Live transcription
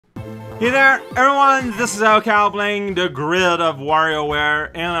Hey there, everyone, this is Cal playing the grid of WarioWare,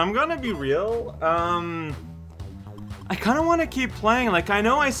 and I'm gonna be real, I kinda wanna keep playing. Like, I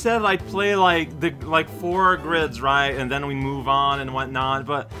know I said I'd play, like 4 grids, right, and then we move on and whatnot,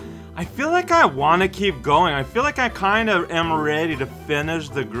 but I feel like I wanna keep going. I feel like I kinda am ready to finish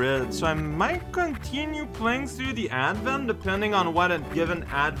the grid, so I might continue playing through the Advent, depending on what a given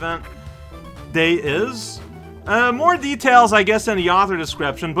Advent day is. More details, I guess, in the author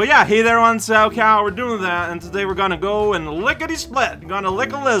description. But yeah, hey there, everyone, Cal, we're doing that, and today we're gonna go and lickety-split. Gonna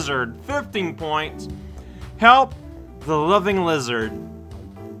lick a lizard. 15 points. Help the loving lizard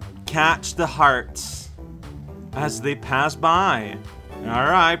catch the hearts as they pass by.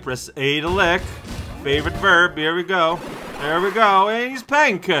 Alright, press A to lick. Favorite verb, here we go. There we go, and he's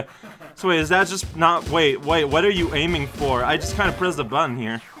pink. So wait, is that just not, wait, what are you aiming for? I just kind of pressed the button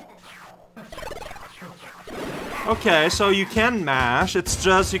here. Okay, so you can mash, it's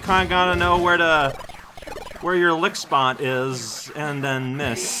just you kinda gotta know where your lick spot is, and then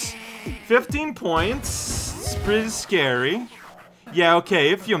miss. 15 points, it's pretty scary. Yeah, okay,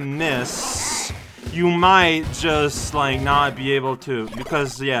 if you miss, you might just, like, not be able to,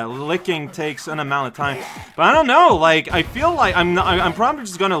 because, yeah, licking takes an amount of time. But I don't know, like, I feel like I'm probably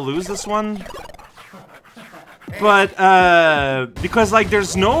just gonna lose this one. But, because, like,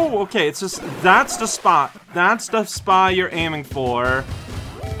 there's no, okay, it's just, that's the spot you're aiming for.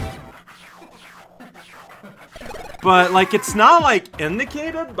 But, like, it's not, like,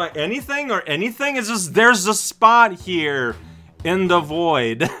 indicated by anything or anything, it's just, there's a spot here in the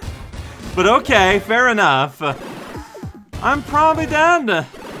void. But okay, fair enough. I'm probably dead.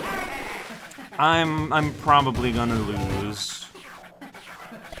 I'm probably gonna lose.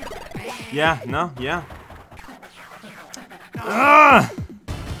 Yeah, no, yeah. Ugh!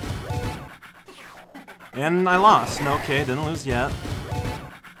 And I lost. Okay, didn't lose yet.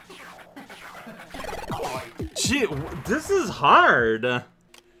 Gee, this is hard.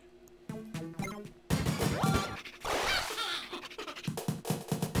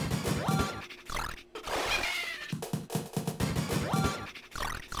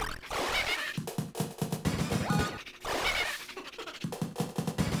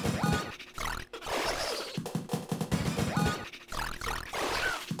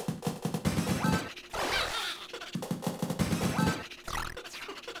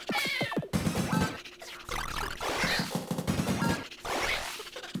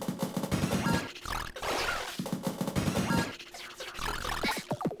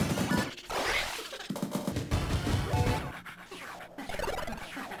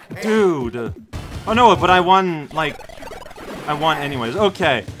 Dude. Oh no, but I won, like, I won anyways.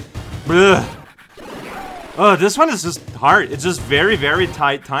 Okay. Ugh. Oh, this one is just hard. It's just very, very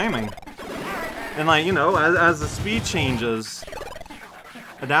tight timing. And, like, you know, as the speed changes,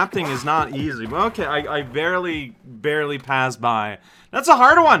 adapting is not easy. But okay, I barely passed by. That's a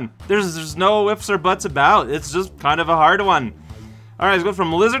hard one. There's no ifs or buts about. It's just kind of a hard one. Alright, let's go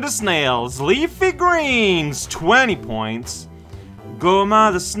from lizard to snails. Leafy greens, 20 points.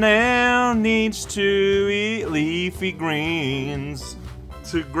 Goma the snail needs to eat leafy greens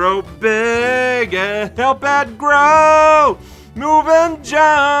to grow big and help it grow. Move and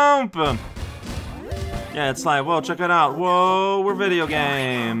jump. Yeah, it's like, whoa, check it out. Whoa, we're video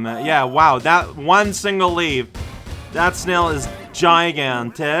game. Yeah, wow, that one single leaf. That snail is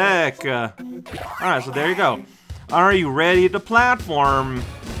gigantic. Alright, so there you go. Are you ready to platform?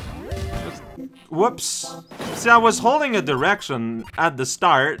 Whoops. See, I was holding a direction at the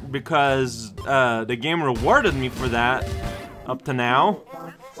start because the game rewarded me for that. Up to now.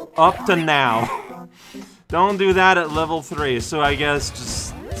 Up to now. Don't do that at level 3, so I guess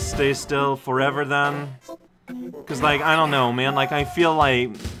just stay still forever then. Because, like, I don't know, man. Like, I feel like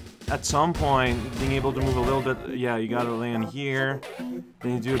at some point being able to move a little bit, yeah, you gotta land here.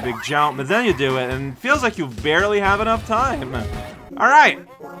 Then you do a big jump, but then you do it, and it feels like you barely have enough time. Alright.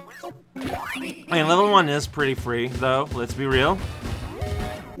 I mean, level 1 is pretty free, though, let's be real.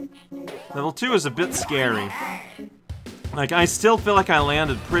 Level 2 is a bit scary. Like, I still feel like I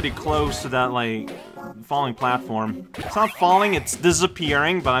landed pretty close to that, like, falling platform. It's not falling, it's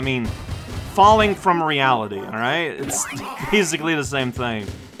disappearing, but I mean, falling from reality, alright? It's basically the same thing.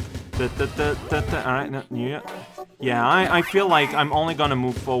 Alright, yeah. Yeah, I feel like I'm only gonna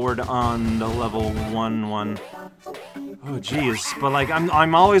move forward on the level 1 one. Oh jeez, but like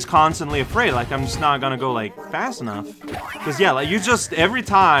I'm always constantly afraid, like I'm just not gonna go like fast enough. Cause yeah, like you just, every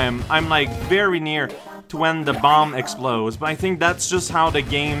time I'm like very near to when the bomb explodes, but I think that's just how the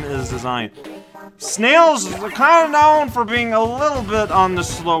game is designed. Snails are kind of known for being a little bit on the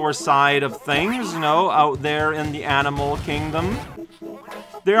slower side of things, you know, out there in the animal kingdom.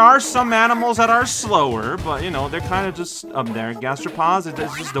 There are some animals that are slower, but, you know, they're kind of just up there. Gastropods,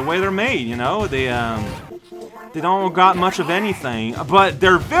 it's just the way they're made, you know? They don't got much of anything, but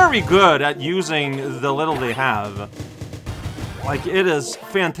they're very good at using the little they have. Like, it is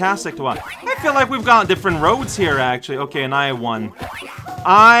fantastic to watch. I feel like we've got different roads here, actually. Okay, and I have won.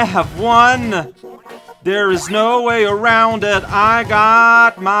 I have won! There is no way around it. I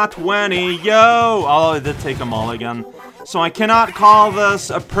got my 20, yo! Although I did take them all again. So I cannot call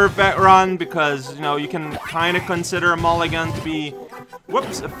this a perfect run because, you know, you can kind of consider a mulligan to be,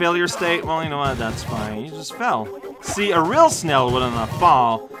 whoops, a failure state. Well, you know what, that's fine. You just fell. See, a real snail wouldn't have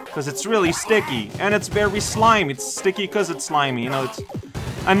fall because it's really sticky and it's very slimy. It's sticky because it's slimy, you know,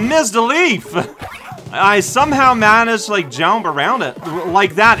 I missed a leaf! I somehow managed to, like, jump around it.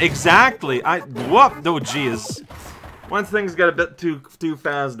 Like that, exactly. Whoop, oh jeez. One thing's got a bit too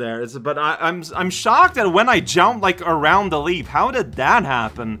fast there. But I'm shocked at when I jumped, like, around the leaf. How did that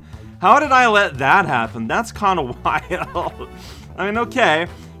happen? How did I let that happen? That's kind of wild. I mean, okay.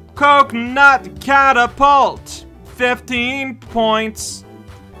 Coconut catapult. 15 points.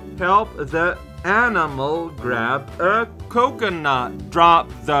 Help the animal grab a coconut. Drop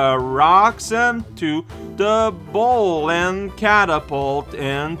the rocks into the bowl and catapult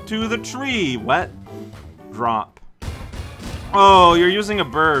into the tree. Wet. Drop. Oh, you're using a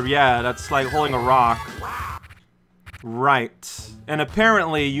bird. Yeah, that's like holding a rock. Right. And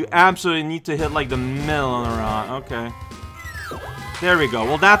apparently, you absolutely need to hit like the middle of the rock. Okay. There we go.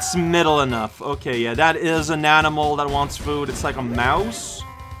 Well, that's middle enough. Okay, yeah, that is an animal that wants food. It's like a mouse.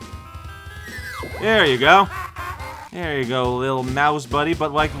 There you go. There you go, little mouse buddy,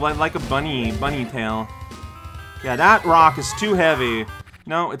 but like a bunny tail. Yeah, that rock is too heavy.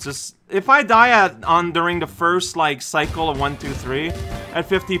 No, it's just if I die during the first like cycle of 1, 2, 3 at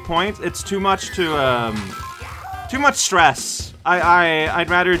 50 points, it's too much stress. I'd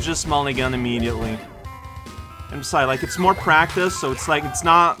rather just mulligan immediately. And besides, like, it's more practice, so it's like it's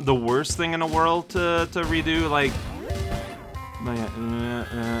not the worst thing in the world to redo. Like, but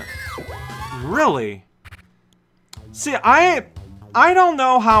yeah, really. See, I don't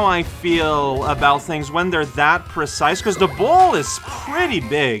know how I feel about things when they're that precise, because the bowl is pretty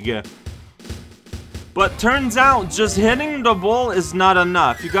big. But turns out, just hitting the bowl is not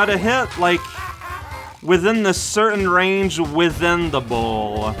enough. You gotta hit, like, within the certain range within the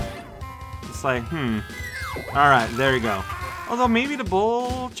bowl. It's like, Alright, there you go. Although, maybe the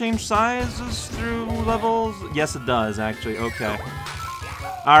bowl changed sizes through levels? Yes, it does, actually. Okay.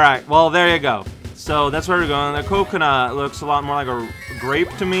 Alright, well, there you go. So that's where we're going. The coconut looks a lot more like a grape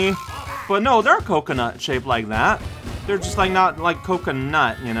to me. But no, they're coconut shaped like that. They're just like not like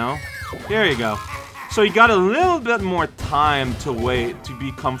coconut, you know? There you go. So you got a little bit more time to wait to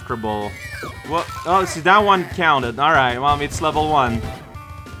be comfortable. Well, oh, see, that one counted. Alright, well, it's level 1.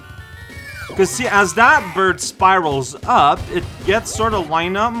 Because see, as that bird spirals up, it gets sort of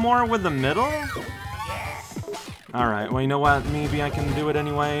lined up more with the middle. Alright, well, you know what? Maybe I can do it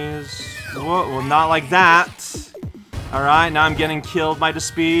anyways. Whoa, well, not like that. Alright, now I'm getting killed by the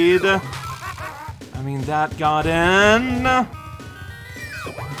speed. I mean, that got in.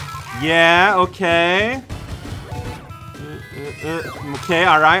 Yeah, okay. Okay,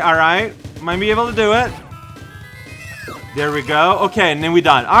 alright. Might be able to do it. There we go. Okay, and then we're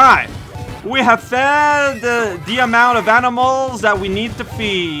done. Alright. We have fed the amount of animals that we need to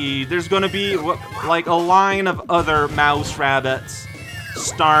feed. There's gonna be, like, a line of other mouse rabbits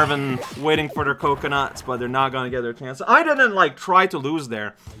starving, waiting for their coconuts, but they're not gonna get their chance. I didn't, like, try to lose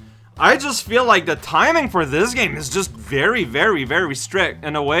there. I just feel like the timing for this game is just very, very, very strict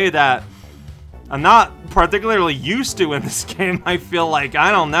in a way that I'm not particularly used to in this game. I feel like,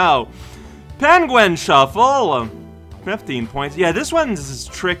 I don't know. Penguin Shuffle. 15 points. Yeah, this one is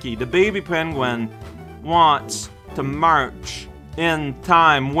tricky. The baby penguin wants to march in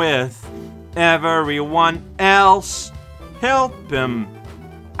time with everyone else. Help him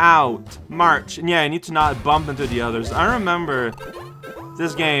out. March. And yeah, I need to not bump into the others. I remember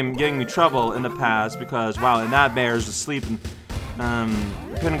this game getting me trouble in the past because, wow, and that bear's asleep. And,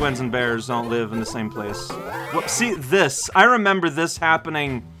 penguins and bears don't live in the same place. Well, see, this. I remember this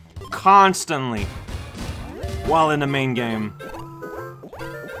happening constantly while in the main game.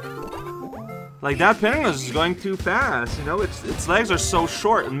 Like, that penguin is going too fast, you know? Its legs are so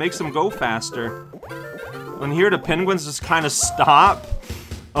short, it makes them go faster. When here, the penguins just kind of stop.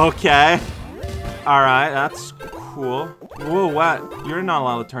 Okay. Alright, that's cool. Whoa, what? You're not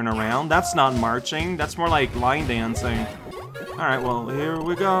allowed to turn around. That's not marching. That's more like line dancing. Alright, well, here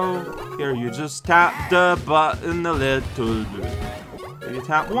we go. Here, you just tap the button a little bit. You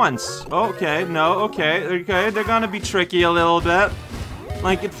tap once. Okay, no, okay, they're gonna be tricky a little bit.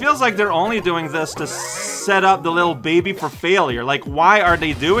 Like, it feels like they're only doing this to set up the little baby for failure. Like, why are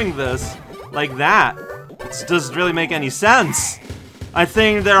they doing this like that? It doesn't really make any sense. I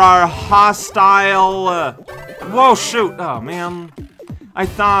think there are hostile... Whoa, shoot! Oh, man. I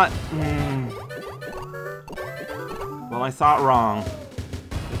thought... Well, I thought wrong.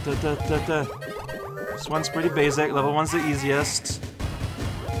 This one's pretty basic. Level 1's the easiest.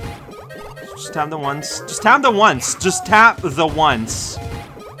 Just tap the once. Just tap the once. Just tap the once.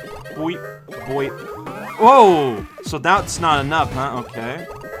 Boy. Boy. Whoa! So that's not enough, huh? Okay.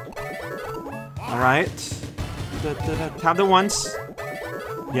 Alright. Tap the once.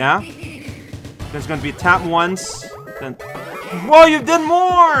 Yeah. There's gonna be tap once. Then. Whoa, you did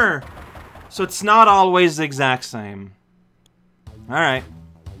more! So it's not always the exact same. Alright.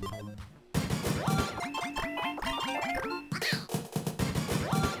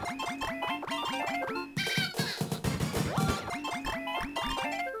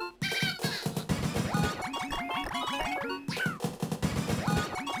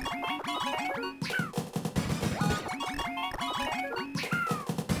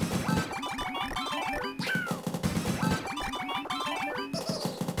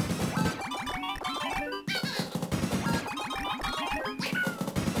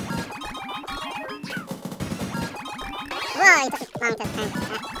 Whoa, it took long to turn.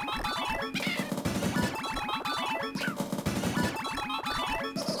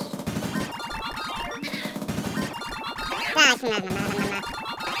 What?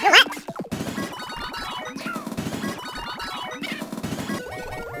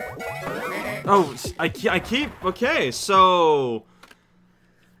 Oh, I keep... Okay, so...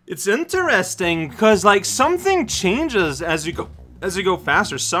 It's interesting, because, like, something changes as you go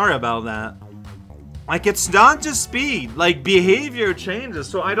faster. Sorry about that. Like, it's not just speed. Like, behavior changes.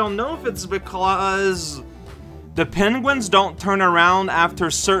 So I don't know if it's because the penguins don't turn around after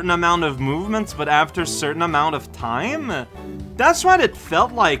a certain amount of movements, but after a certain amount of time. That's what it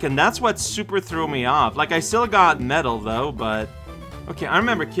felt like, and that's what super threw me off. Like, I still got medal, though, but... Okay, I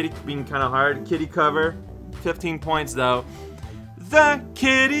remember kitty being kind of hard. Kitty cover. 15 points, though. The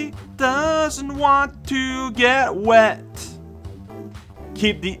kitty doesn't want to get wet.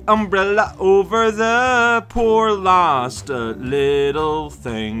 Keep the umbrella over the poor lost little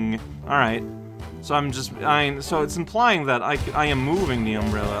thing. Alright. So so it's implying that I am moving the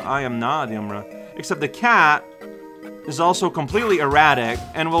umbrella. I am not the umbrella. Except the cat is also completely erratic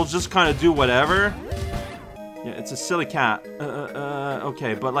and will just kind of do whatever. Yeah, it's a silly cat.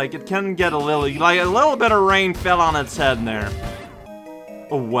 Okay, but like it can get a little bit of rain fell on its head in there.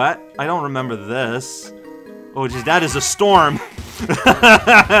 Oh, what? I don't remember this. Oh, geez, that is a storm.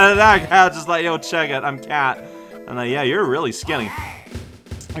 That cat just like, yo, check it, I'm cat. And yeah, you're really skinny.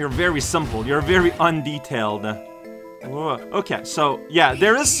 You're very simple. You're very undetailed. Whoa. Okay, so yeah,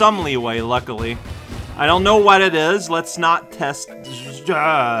 there is some leeway, luckily. I don't know what it is. Let's not test.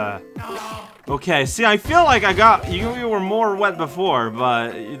 Okay, see, I feel like you were more wet before,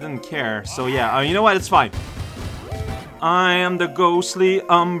 but you didn't care. So yeah, you know what? It's fine. I am the ghostly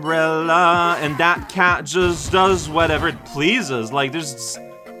umbrella, and that cat just does whatever it pleases. Like, there's...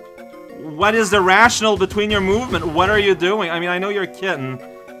 What is the rationale between your movement? What are you doing? I mean, I know you're a kitten.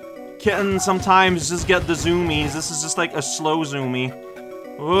 Kittens sometimes just get the zoomies. This is just like a slow zoomie.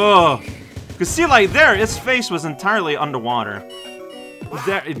 Ugh. Because see, like, there, its face was entirely underwater.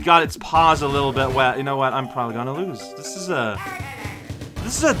 There, it got its paws a little bit wet. You know what? I'm probably gonna lose. This is a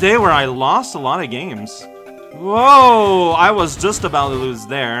day where I lost a lot of games. Whoa! I was just about to lose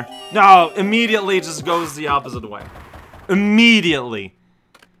there. No, immediately just goes the opposite way. Immediately.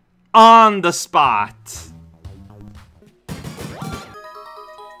 On the spot.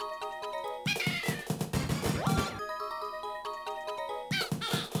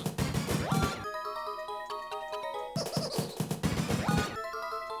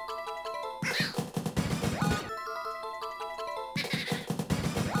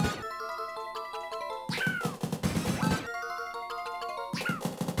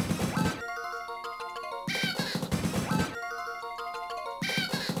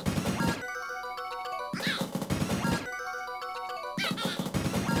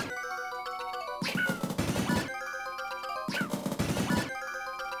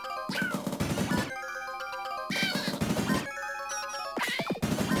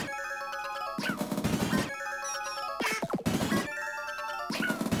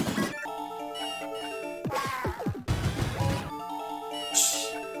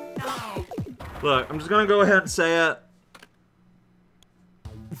 Look, I'm just gonna go ahead and say it.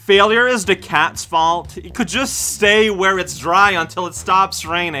 Failure is the cat's fault. It could just stay where it's dry until it stops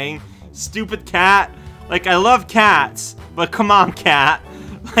raining. Stupid cat. Like, I love cats, but come on, cat.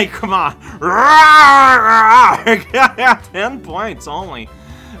 Like, come on. 10 points only.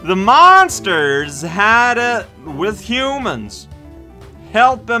 The monsters had it with humans.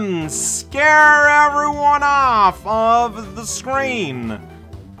 Help them scare everyone off of the screen.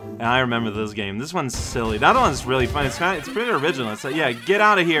 And I remember this game. This one's silly. That one's really fun. It's pretty original. It's like, yeah, get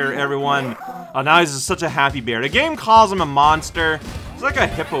out of here, everyone. Oh, now he's just such a happy bear. The game calls him a monster. He's like a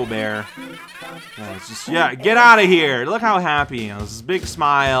hippo bear. Yeah, it's just, yeah, get out of here. Look how happy. You know, this big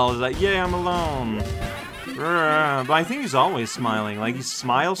smile. He's like, yeah, I'm alone. But I think he's always smiling. Like, he's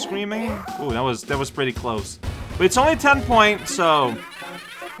smile screaming. Ooh, that was pretty close. But it's only 10 points, so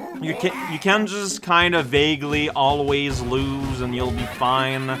you can just kind of vaguely always lose and you'll be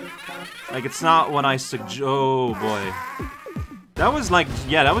fine. Like, it's not what I suggest. Oh boy, that was like,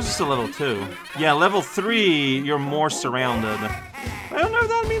 yeah, that was just a level 2. Yeah, level 3, you're more surrounded. I don't know if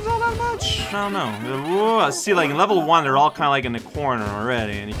that means all that much. I don't know. See, like in level 1, they're all kind of like in the corner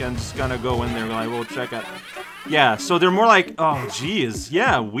already, and you can just kind of go in there and like, we'll check it. Yeah, so they're more like, oh, geez,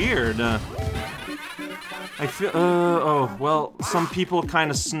 yeah, weird. I feel, oh, well, some people kind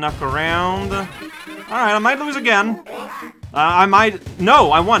of snuck around. All right, I might lose again.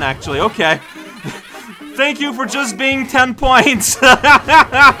 No, I won actually. Okay. Thank you for just being 10 points.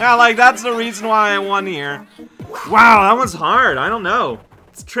 Like, that's the reason why I won here. Wow, that was hard. I don't know.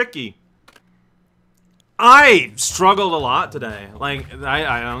 It's tricky. I struggled a lot today. Like,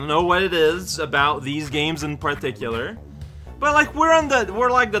 I don't know what it is about these games in particular. But like, we're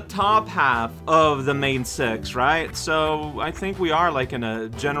like the top half of the main 6, right? So I think we are like in a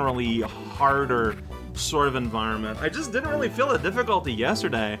generally harder sort of environment. I just didn't really feel the difficulty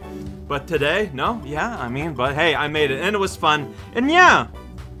yesterday. But today, no, yeah, I mean, but hey, I made it and it was fun. And yeah,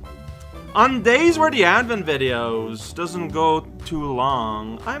 on days where the Advent videos doesn't go too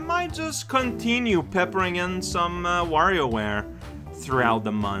long, I might just continue peppering in some WarioWare throughout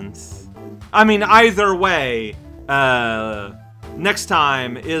the month. I mean, either way, next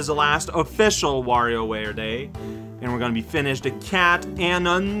time is the last official WarioWare day, and we're gonna be finished the cat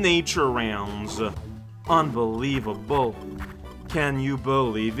and nature rounds. Unbelievable. Can you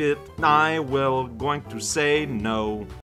believe it? I will going to say no.